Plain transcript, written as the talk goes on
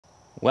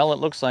Well, it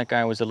looks like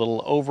I was a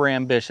little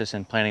over-ambitious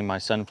in planting my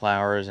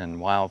sunflowers and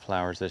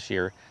wildflowers this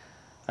year.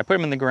 I put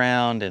them in the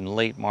ground in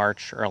late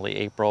March, early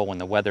April, when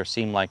the weather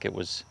seemed like it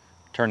was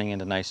turning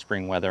into nice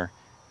spring weather,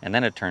 and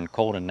then it turned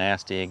cold and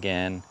nasty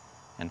again,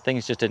 and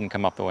things just didn't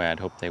come up the way I'd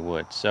hoped they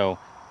would. So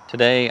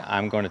today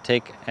I'm going to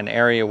take an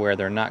area where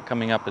they're not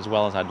coming up as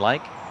well as I'd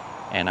like,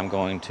 and I'm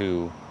going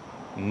to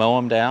mow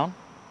them down,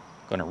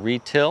 I'm going to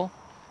retill,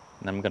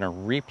 and I'm going to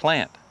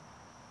replant.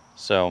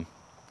 So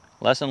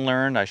lesson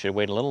learned, I should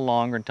wait a little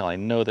longer until I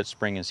know that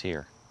spring is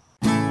here.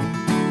 It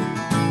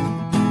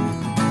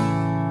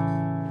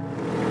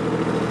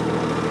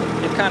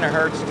kind of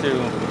hurts to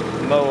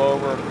mow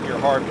over your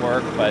hard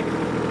work, but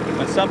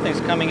when something's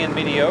coming in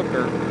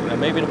mediocre,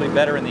 maybe it'll be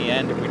better in the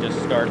end if we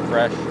just start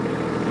fresh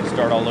and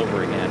start all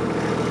over again.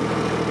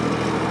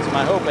 It's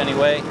my hope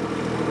anyway.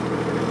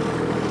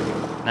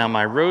 Now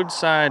my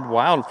roadside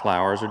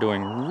wildflowers are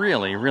doing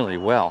really, really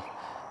well.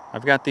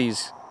 I've got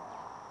these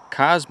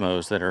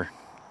cosmos that are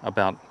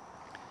about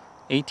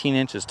 18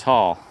 inches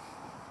tall,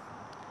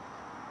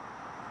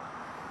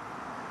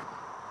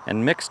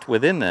 and mixed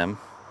within them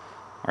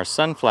are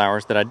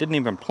sunflowers that I didn't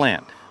even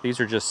plant. These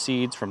are just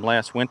seeds from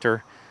last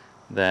winter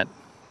that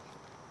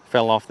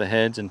fell off the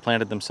heads and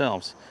planted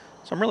themselves.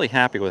 So I'm really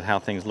happy with how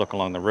things look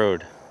along the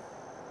road.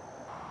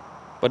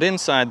 But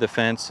inside the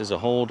fence is a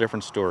whole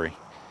different story.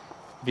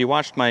 If you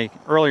watched my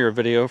earlier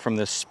video from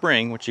this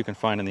spring, which you can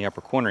find in the upper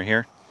corner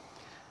here,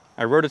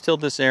 I rototilled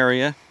this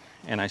area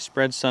and I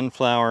spread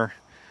sunflower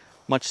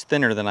much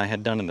thinner than I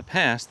had done in the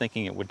past,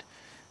 thinking it would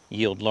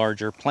yield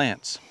larger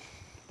plants.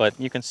 But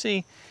you can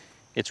see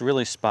it's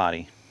really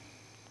spotty.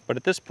 But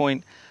at this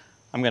point,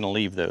 I'm going to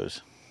leave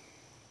those.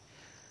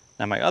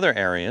 Now my other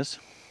areas,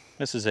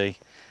 this is a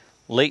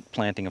late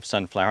planting of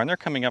sunflower, and they're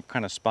coming up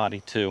kind of spotty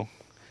too.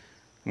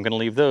 I'm going to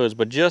leave those,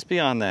 but just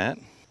beyond that,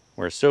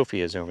 where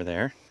Sophie is over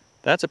there,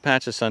 that's a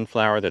patch of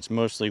sunflower that's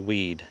mostly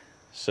weed.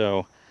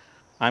 So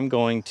I'm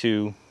going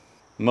to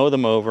mow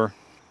them over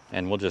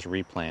and we'll just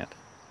replant.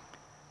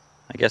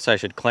 I guess I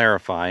should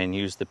clarify and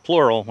use the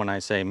plural when I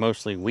say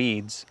mostly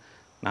weeds,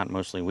 not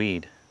mostly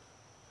weed.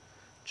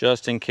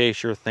 Just in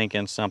case you're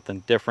thinking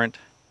something different.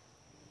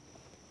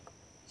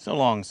 So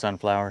long,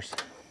 sunflowers.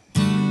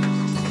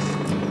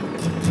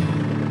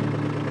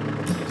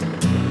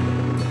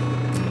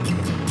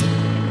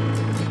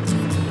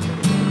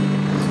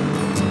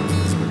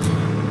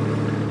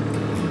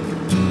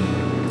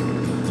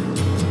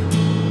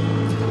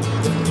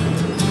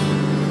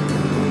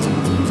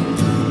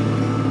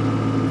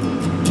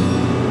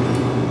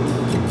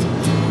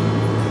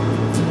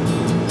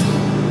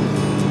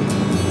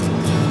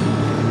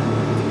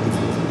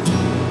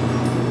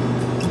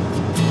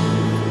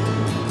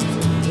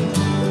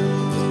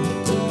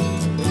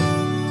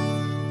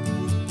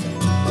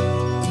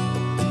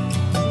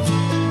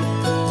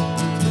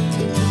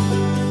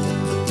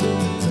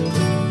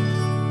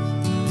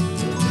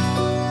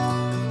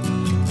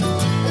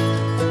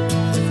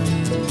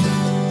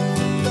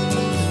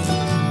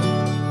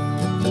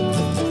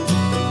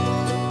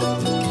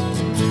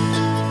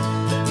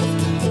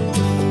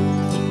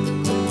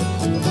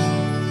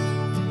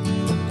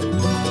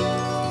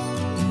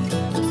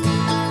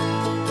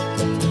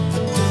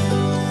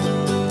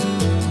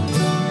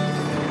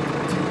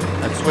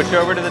 Switch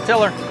over to the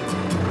tiller.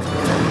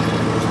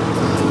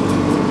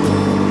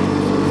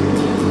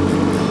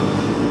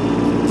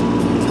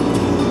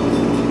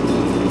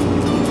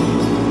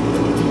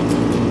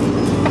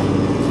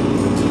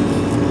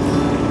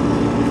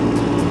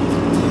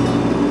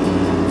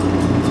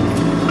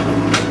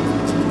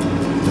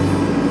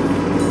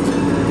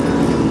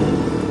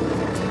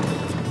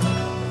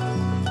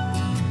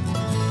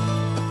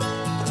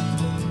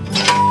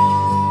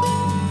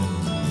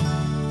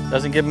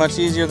 Doesn't get much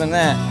easier than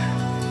that.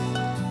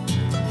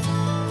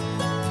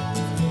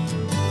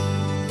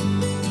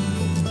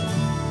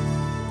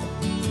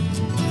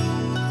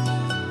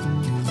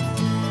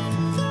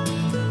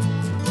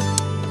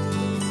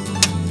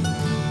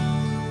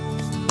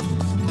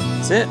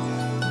 It.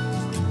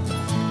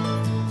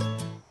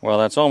 Well,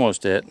 that's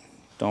almost it.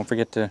 Don't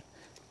forget to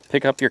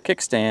pick up your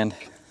kickstand.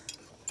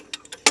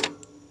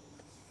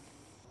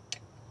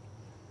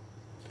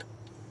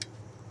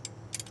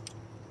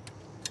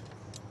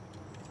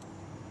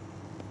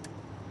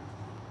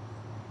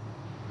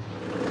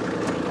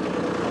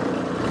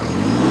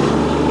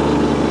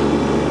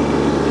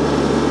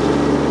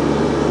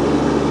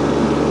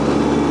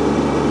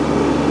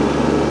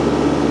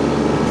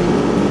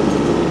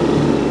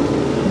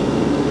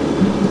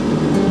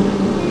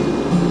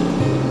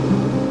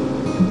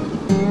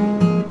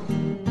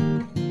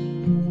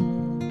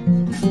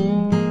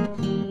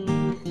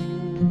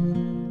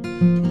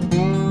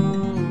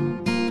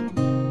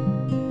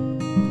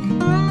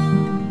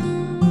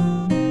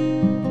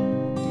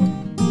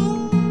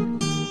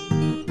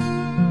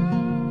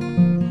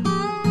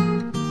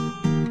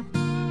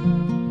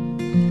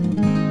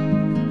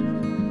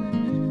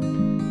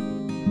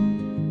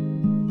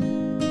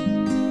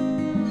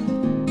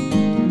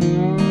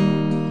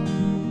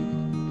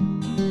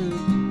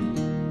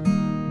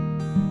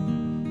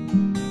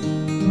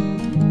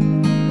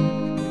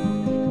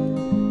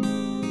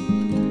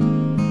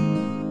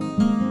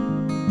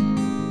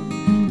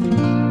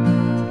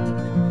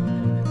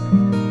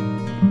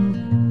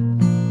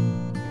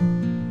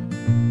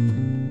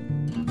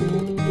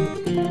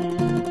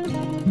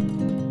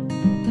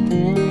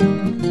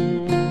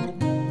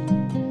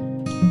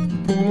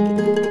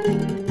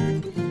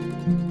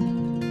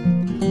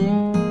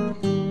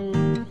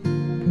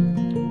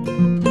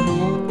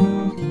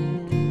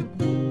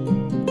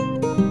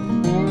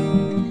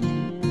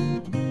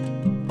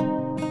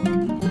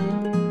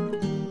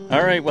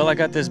 All right, well, I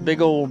got this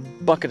big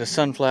old bucket of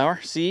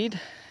sunflower seed,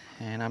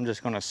 and I'm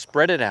just gonna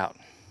spread it out.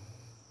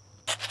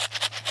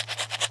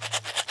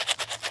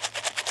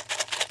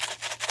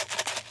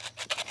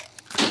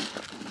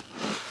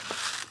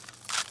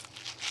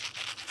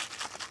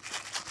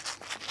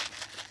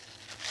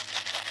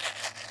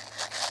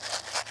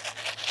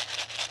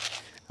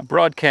 A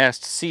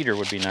broadcast seeder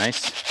would be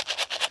nice,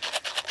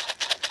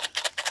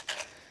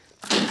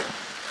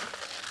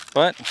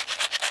 but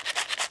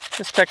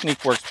this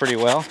technique works pretty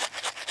well.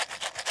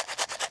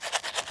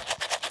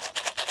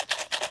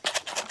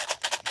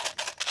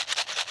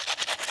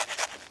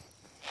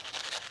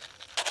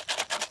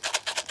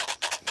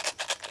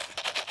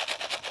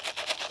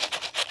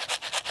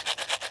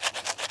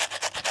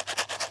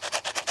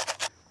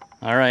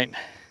 All right,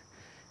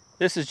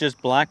 this is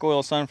just black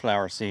oil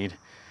sunflower seed.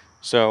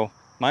 So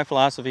my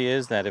philosophy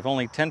is that if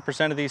only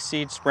 10% of these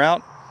seeds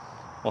sprout,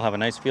 we'll have a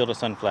nice field of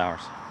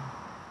sunflowers.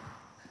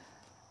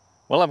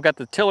 Well, I've got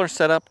the tiller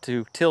set up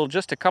to till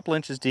just a couple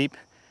inches deep,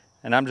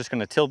 and I'm just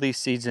gonna till these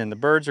seeds in. The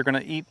birds are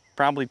gonna eat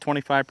probably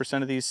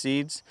 25% of these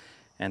seeds.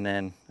 And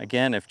then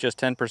again, if just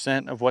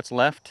 10% of what's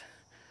left,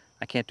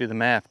 I can't do the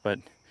math, but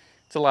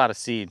it's a lot of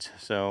seeds.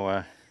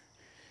 So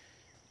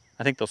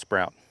I think they'll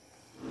sprout.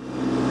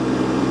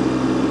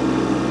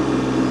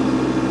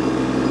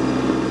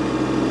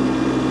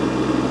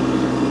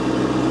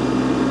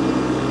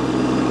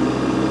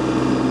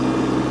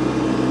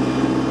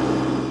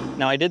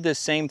 Now, I did this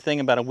same thing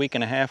about a week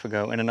and a half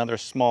ago in another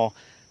small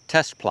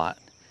test plot.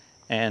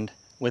 And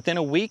within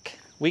a week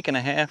and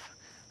a half,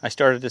 I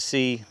started to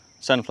see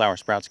sunflower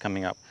sprouts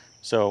coming up.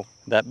 So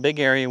that big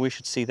area, we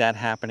should see that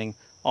happening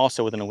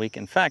also within a week.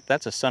 In fact,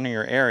 that's a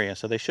sunnier area,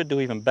 so they should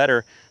do even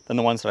better than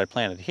the ones that I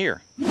planted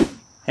here.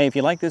 Hey, if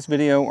you like this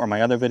video or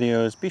my other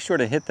videos, be sure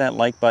to hit that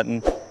like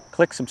button,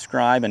 click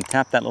subscribe, and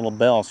tap that little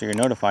bell so you're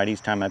notified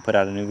each time I put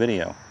out a new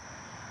video.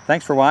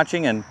 Thanks for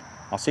watching, and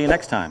I'll see you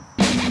next time.